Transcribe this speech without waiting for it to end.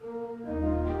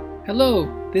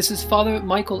Hello, this is Father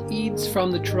Michael Eads from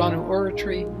the Toronto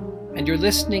Oratory, and you're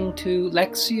listening to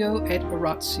Lectio et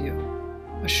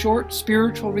Oratio, a short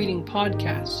spiritual reading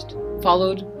podcast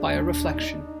followed by a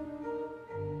reflection.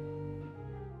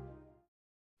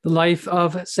 The Life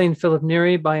of St. Philip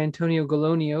Neri by Antonio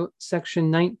Gallonio, section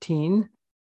 19,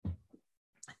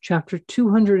 chapter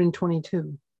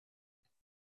 222.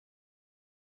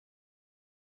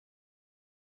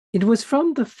 It was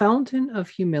from the fountain of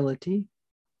humility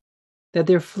that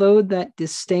there flowed that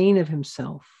disdain of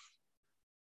himself,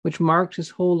 which marked his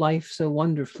whole life so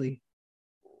wonderfully.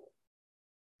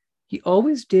 He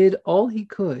always did all he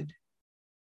could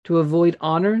to avoid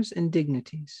honors and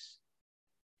dignities,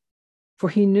 for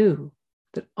he knew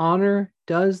that honor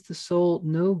does the soul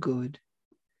no good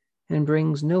and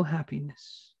brings no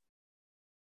happiness.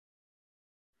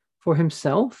 For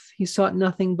himself, he sought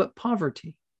nothing but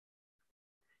poverty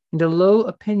and a low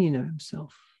opinion of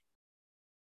himself,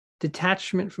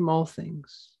 detachment from all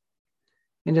things,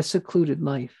 and a secluded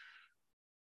life.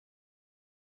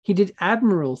 He did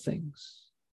admirable things,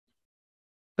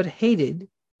 but hated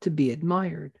to be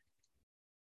admired.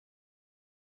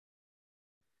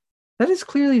 That is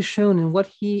clearly shown in what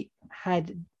he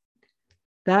had.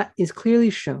 That is clearly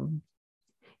shown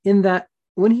in that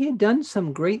when he had done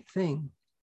some great thing,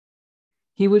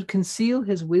 he would conceal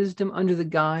his wisdom under the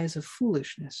guise of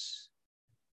foolishness.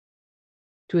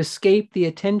 To escape the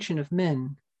attention of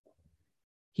men,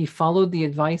 he followed the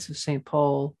advice of St.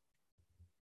 Paul,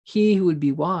 he who would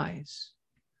be wise,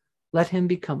 let him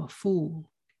become a fool.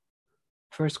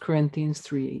 1 Corinthians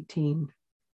 3:18.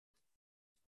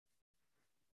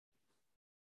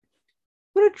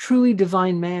 What a truly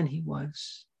divine man he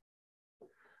was.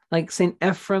 Like St.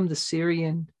 Ephrem the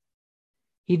Syrian,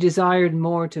 he desired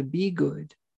more to be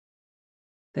good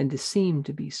than to seem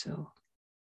to be so.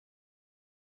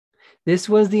 This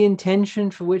was the intention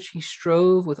for which he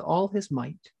strove with all his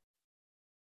might.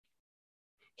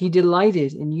 He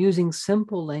delighted in using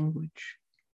simple language,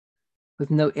 with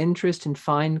no interest in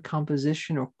fine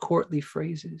composition or courtly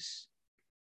phrases.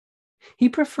 He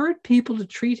preferred people to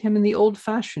treat him in the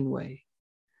old-fashioned way,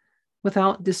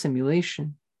 without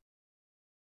dissimulation.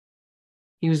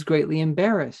 He was greatly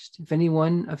embarrassed if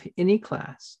anyone of any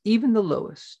class, even the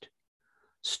lowest,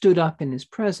 stood up in his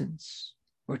presence,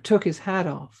 or took his hat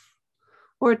off,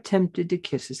 or attempted to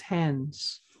kiss his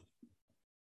hands.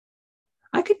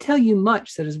 I could tell you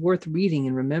much that is worth reading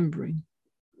and remembering,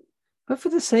 but for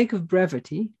the sake of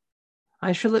brevity,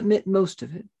 I shall omit most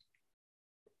of it.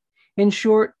 In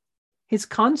short, his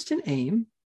constant aim,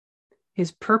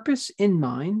 his purpose in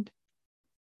mind,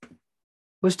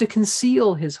 was to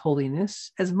conceal his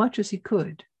holiness as much as he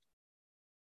could,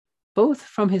 both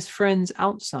from his friends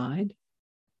outside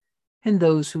and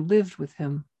those who lived with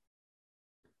him,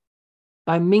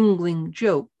 by mingling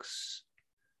jokes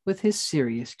with his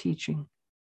serious teaching.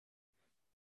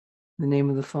 In the name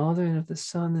of the Father, and of the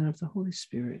Son, and of the Holy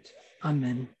Spirit.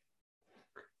 Amen.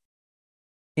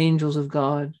 Angels of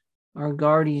God, our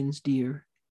guardians dear,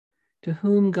 to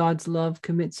whom God's love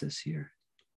commits us here,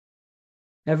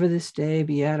 ever this day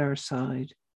be at our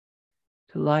side,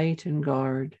 to light and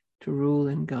guard, to rule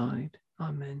and guide.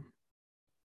 Amen.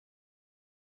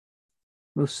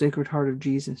 Most Sacred Heart of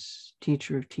Jesus,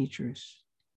 Teacher of teachers,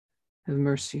 have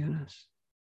mercy on us.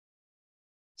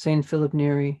 Saint Philip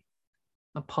Neri,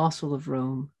 Apostle of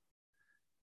Rome,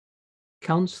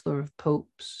 Counselor of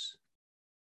Popes,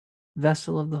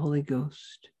 Vessel of the Holy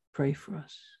Ghost, pray for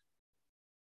us.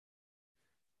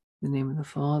 In the name of the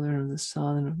Father, and of the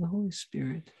Son, and of the Holy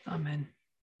Spirit. Amen.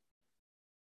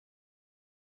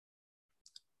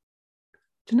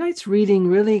 Tonight's reading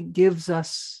really gives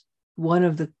us one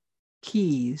of the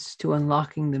keys to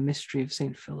unlocking the mystery of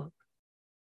St. Philip.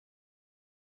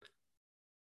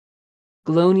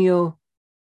 Gallonio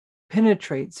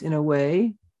penetrates in a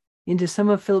way into some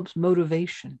of Philip's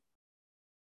motivation,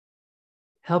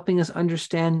 helping us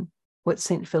understand what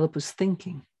St. Philip was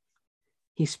thinking.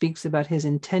 He speaks about his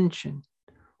intention,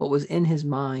 what was in his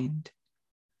mind.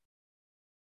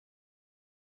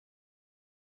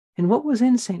 And what was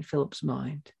in St. Philip's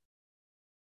mind?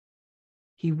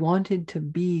 He wanted to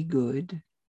be good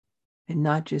and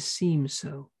not just seem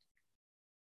so.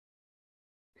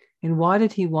 And why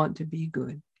did he want to be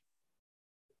good?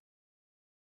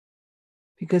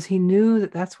 Because he knew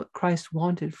that that's what Christ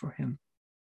wanted for him.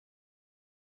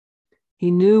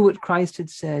 He knew what Christ had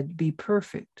said, be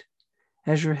perfect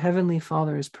as your heavenly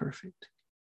Father is perfect.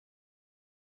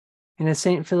 And as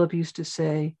St. Philip used to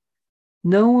say,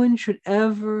 no one should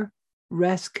ever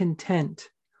rest content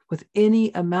with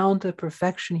any amount of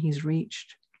perfection he's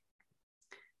reached,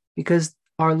 because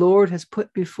our Lord has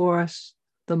put before us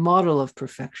the model of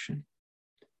perfection,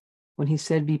 when he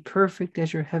said, "Be perfect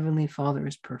as your heavenly Father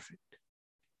is perfect."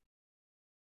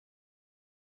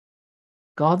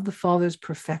 God the Father's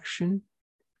perfection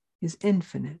is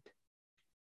infinite.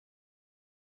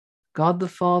 God the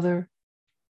Father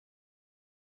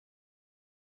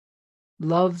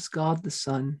loves God the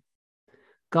Son.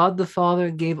 God the Father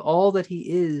gave all that he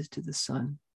is to the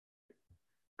Son.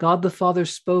 God the Father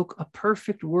spoke a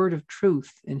perfect word of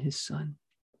truth in his Son.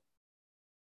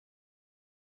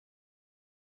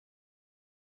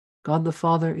 God the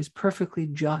Father is perfectly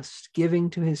just, giving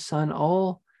to his Son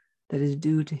all that is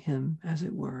due to him, as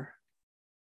it were.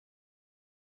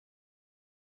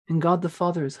 And God the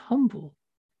Father is humble.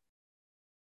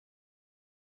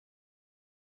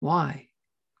 Why?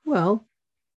 Well,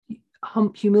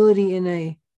 humility in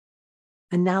an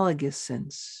analogous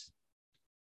sense.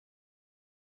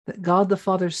 That God the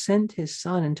Father sent his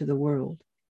Son into the world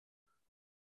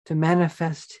to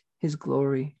manifest his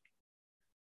glory.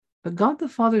 But God the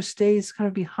Father stays kind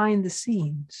of behind the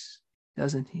scenes,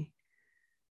 doesn't he?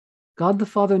 God the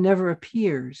Father never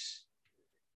appears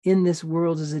in this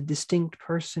world as a distinct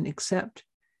person except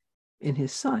in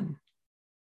his Son.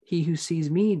 He who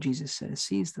sees me, Jesus says,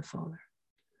 sees the Father.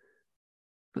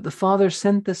 But the Father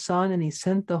sent the Son and he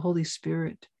sent the Holy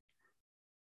Spirit.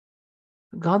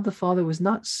 But God the Father was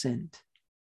not sent.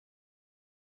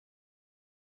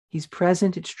 He's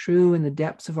present, it's true, in the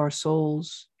depths of our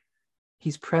souls.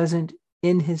 He's present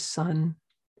in his Son.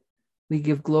 We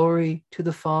give glory to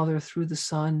the Father through the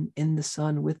Son, in the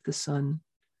Son, with the Son.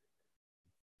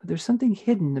 But there's something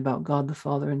hidden about God the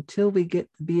Father until we get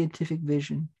the beatific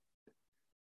vision.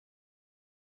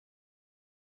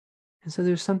 And so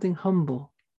there's something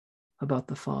humble about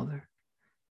the Father.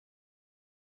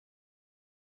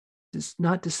 Just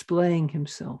not displaying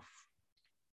himself.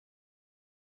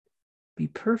 Be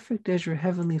perfect as your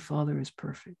heavenly Father is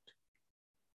perfect.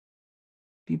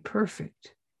 Be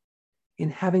perfect in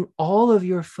having all of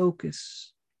your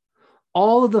focus,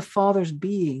 all of the Father's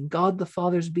being, God the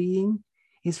Father's being,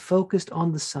 is focused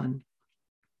on the Son.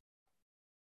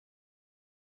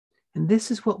 And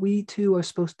this is what we too are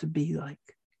supposed to be like.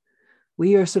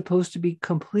 We are supposed to be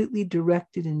completely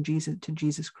directed in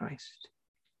Jesus Christ.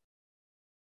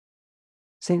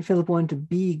 St. Philip wanted to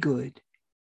be good.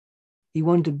 He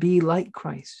wanted to be like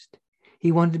Christ.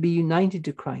 He wanted to be united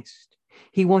to Christ.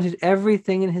 He wanted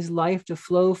everything in his life to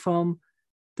flow from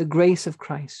the grace of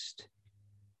Christ.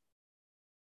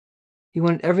 He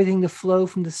wanted everything to flow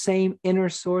from the same inner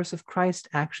source of Christ's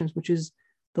actions, which is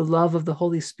the love of the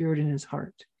Holy Spirit in his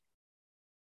heart.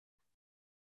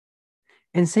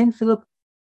 And St. Philip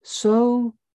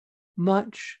so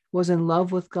much was in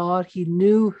love with God, he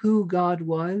knew who God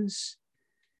was,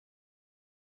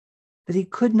 that he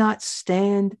could not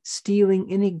stand stealing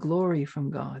any glory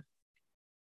from God.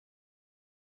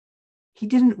 He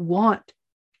didn't want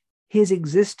his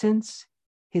existence,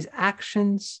 his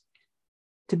actions,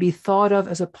 to be thought of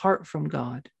as apart from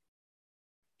God.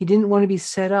 He didn't want to be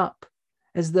set up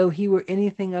as though he were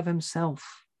anything of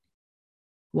himself.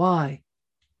 Why?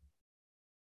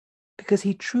 Because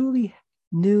he truly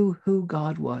knew who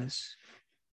God was.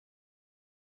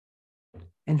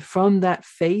 And from that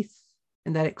faith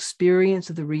and that experience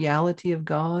of the reality of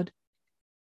God,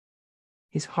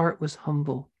 his heart was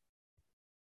humble.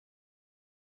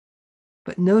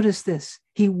 But notice this,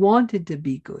 he wanted to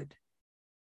be good.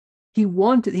 He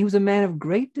was a man of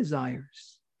great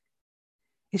desires.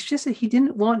 It's just that he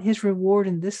didn't want his reward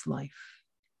in this life.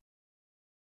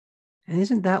 And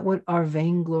isn't that what our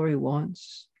vainglory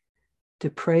wants? To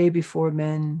pray before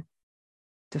men,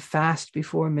 to fast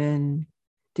before men,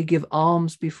 to give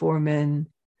alms before men,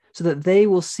 so that they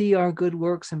will see our good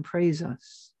works and praise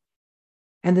us.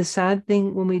 And the sad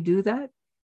thing when we do that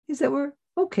is that we're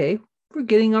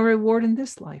getting our reward in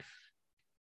this life.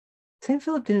 St.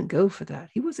 Philip didn't go for that.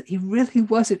 He really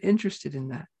wasn't interested in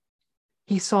that.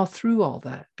 He saw through all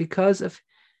that because of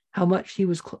how much he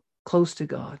was close to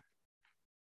God.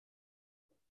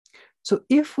 So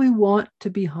if we want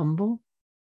to be humble,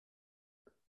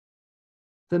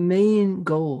 the main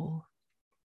goal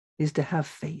is to have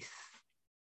faith.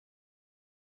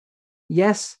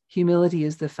 Yes, humility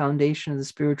is the foundation of the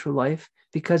spiritual life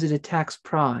because it attacks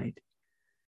pride,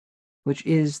 which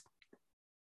is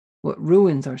what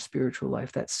ruins our spiritual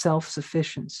life, that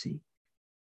self-sufficiency,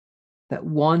 that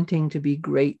wanting to be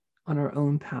great on our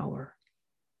own power.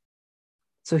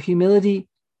 So humility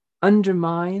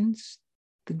undermines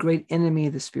the great enemy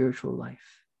of the spiritual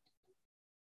life.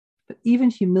 But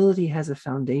even humility has a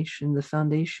foundation. The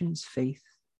foundation is faith.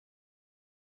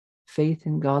 Faith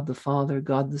in God the Father,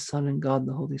 God the Son, and God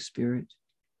the Holy Spirit.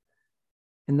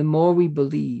 And the more we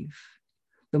believe,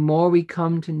 the more we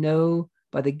come to know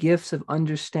by the gifts of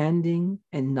understanding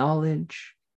and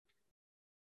knowledge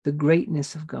the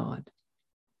greatness of God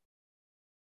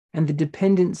and the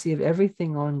dependency of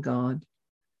everything on God,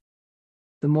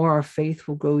 the more our faith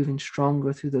will grow even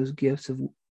stronger through those gifts of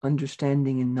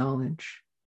understanding and knowledge.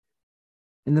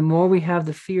 And the more we have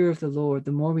the fear of the Lord,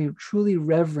 the more we truly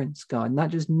reverence God,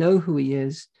 not just know who he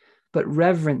is, but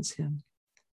reverence him,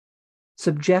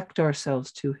 subject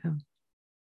ourselves to him,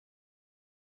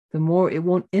 the more it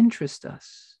won't interest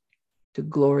us to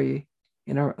glory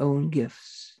in our own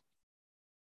gifts,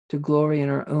 to glory in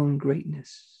our own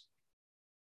greatness.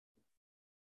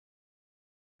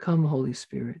 Come, Holy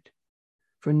Spirit,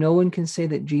 for no one can say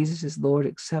that Jesus is Lord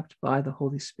except by the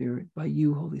Holy Spirit, by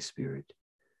you, Holy Spirit.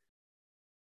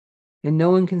 And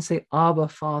no one can say, Abba,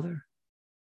 Father,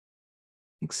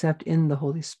 except in the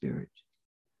Holy Spirit.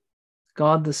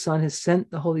 God the Son has sent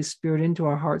the Holy Spirit into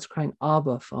our hearts, crying,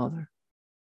 Abba, Father.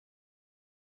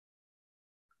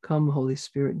 Come, Holy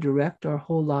Spirit, direct our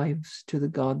whole lives to the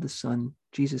God the Son,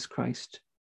 Jesus Christ.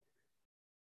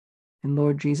 And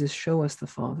Lord Jesus, show us the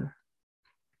Father.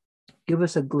 Give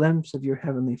us a glimpse of your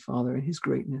heavenly Father and his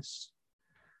greatness,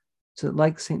 so that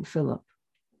like St. Philip,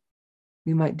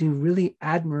 we might do really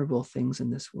admirable things in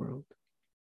this world,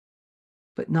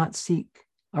 but not seek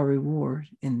our reward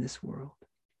in this world.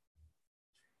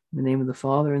 In the name of the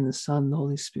Father, and the Son, and the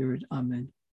Holy Spirit, amen.